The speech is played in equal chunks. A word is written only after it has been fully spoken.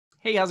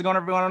Hey, how's it going,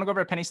 everyone? I want to go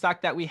over a penny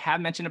stock that we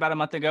have mentioned about a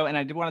month ago, and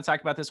I did want to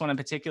talk about this one in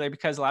particular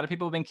because a lot of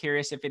people have been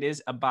curious if it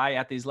is a buy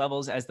at these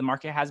levels, as the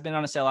market has been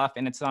on a sell-off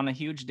and it's on a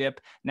huge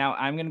dip. Now,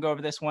 I'm going to go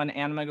over this one,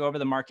 and I'm going to go over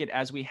the market,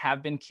 as we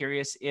have been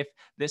curious if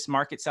this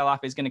market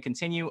sell-off is going to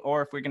continue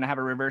or if we're going to have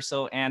a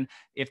reversal, and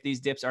if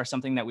these dips are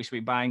something that we should be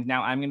buying.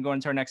 Now, I'm going to go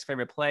into our next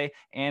favorite play,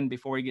 and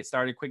before we get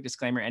started, quick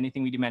disclaimer: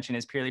 anything we do mention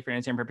is purely for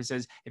entertainment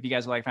purposes. If you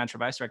guys would like financial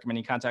advice, recommend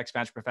you contact a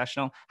financial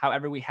professional.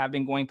 However, we have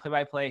been going play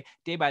by play,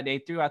 day by day,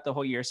 throughout the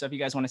whole year. So if you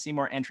guys want to see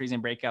more entries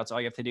and breakouts,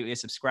 all you have to do is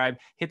subscribe,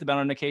 hit the bell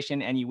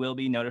notification, and you will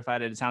be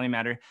notified at a timely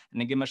manner.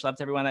 And again, much love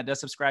to everyone that does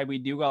subscribe. We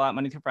do go out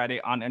Monday through Friday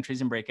on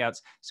entries and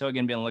breakouts. So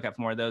again, be on the lookout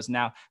for more of those.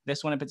 Now,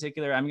 this one in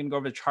particular, I'm going to go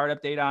over the chart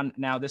update on.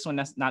 Now, this one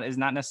is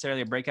not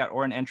necessarily a breakout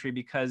or an entry,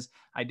 because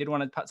I did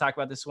want to talk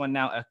about this one.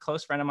 Now, a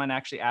close friend of mine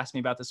actually asked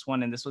me about this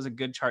one, and this was a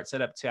good chart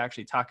setup to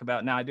actually talk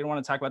about. Now, I did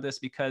want to talk about this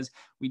because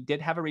we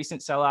did have a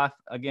recent sell-off.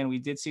 Again, we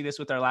did see this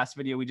with our last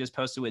video we just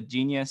posted with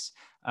Genius.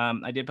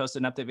 I did post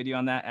an update video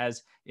on that,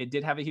 as it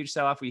did have a huge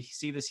sell-off. We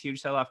see this huge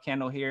sell-off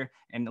candle here,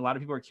 and a lot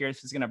of people are curious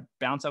if it's going to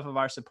bounce off of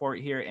our support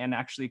here and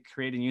actually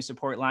create a new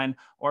support line,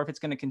 or if it's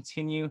going to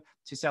continue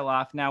to sell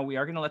off. Now, we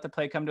are going to let the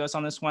play come to us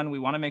on this one. We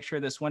want to make sure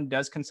this one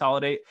does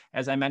consolidate,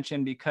 as I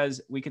mentioned,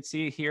 because we could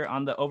see here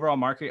on the overall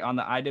market, on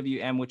the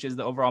IWM, which is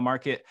the overall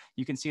market,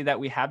 you can see that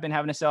we have been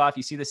having a sell-off.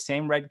 You see the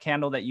same red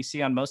candle that you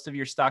see on most of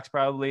your stocks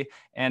probably,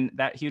 and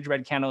that huge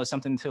red candle is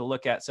something to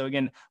look at. So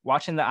again,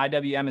 watching the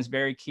IWM is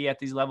very key at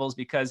these levels,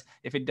 because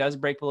if it does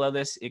break below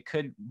this, it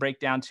could break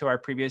down to our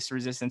previous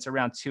resistance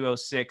around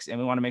 206, and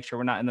we want to make sure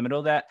we're not in the middle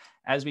of that.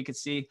 As we could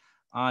see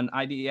on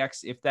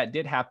IDEX, if that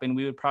did happen,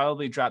 we would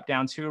probably drop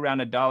down to around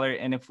 $1.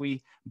 And if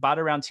we bought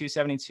around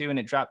 272 and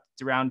it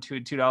dropped around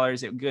to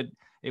 $2,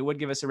 it would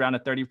give us around a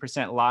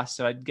 30% loss.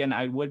 So again,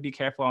 I would be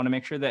careful. I want to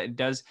make sure that it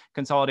does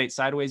consolidate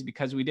sideways,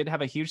 because we did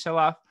have a huge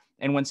sell-off.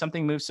 And when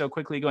something moves so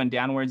quickly going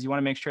downwards, you want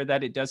to make sure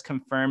that it does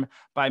confirm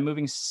by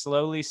moving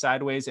slowly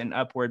sideways and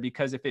upward,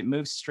 because if it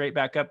moves straight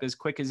back up as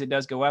quick as it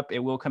does go up, it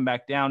will come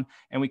back down.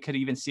 And we could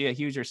even see a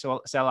huger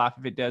sell-off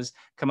if it does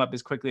come up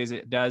as quickly as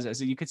it does.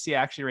 As you could see,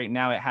 actually right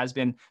now, it has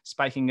been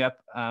spiking up.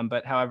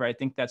 But however, I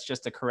think that's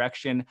just a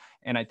correction,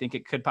 and I think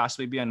it could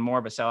possibly be on more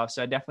of a sell-off.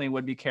 So I definitely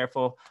would be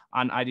careful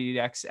on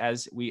IDEX,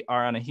 as we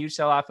are on a huge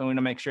sell-off, and we want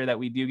to make sure that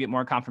we do get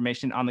more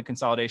confirmation on the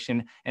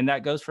consolidation. And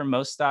that goes for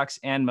most stocks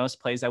and most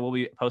plays that we'll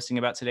be posting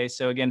about today.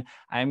 So again,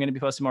 I am going to be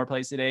posting more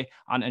plays today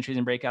on entries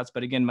and breakouts.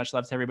 But again, much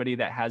love to everybody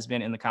that has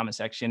been in the comment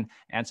section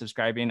and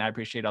subscribing. I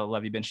appreciate all the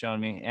love you've been showing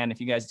me. And if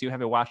you guys do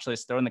have a watch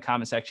list, throw in the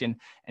comment section.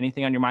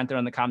 Anything on your mind, throw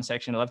in the comment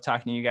section. I love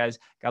talking to you guys.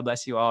 God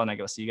bless you all, and I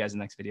will see you guys in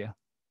the next video.